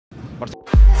«27»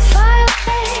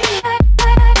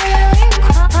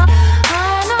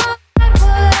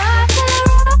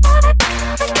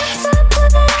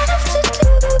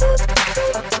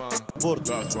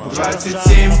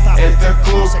 — это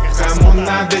клуб, кому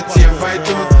надо, те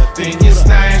войдут. Ты не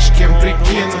знаешь, кем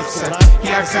прикинуться,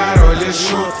 я король и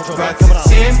шут.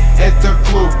 27 — это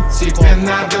клуб, тебе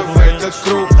надо в этот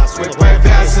круг. Мы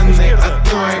повязаны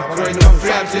одной игрой, но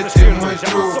вряд ли ты мой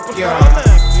друг.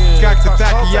 Как-то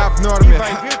так я в норме,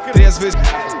 трезвый.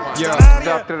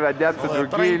 Завтра родятся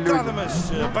другие люди.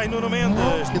 Nuno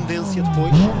Mendes. Tendência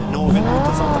depois, não havendo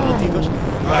muitas alternativas.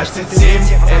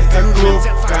 27 — это клуб,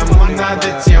 кому надо,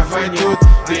 те войдут.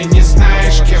 Ты не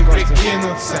знаешь, кем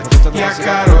прикинуться, я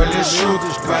король и шут.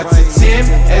 27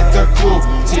 — это клуб,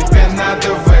 тебе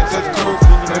надо в этот круг.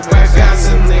 Мы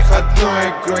повязаны одной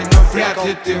игрой, но вряд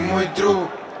ли ты мой друг.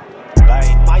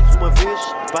 Bem, mais uma vez,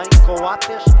 bem com o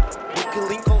Ates, porque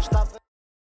Lincoln está...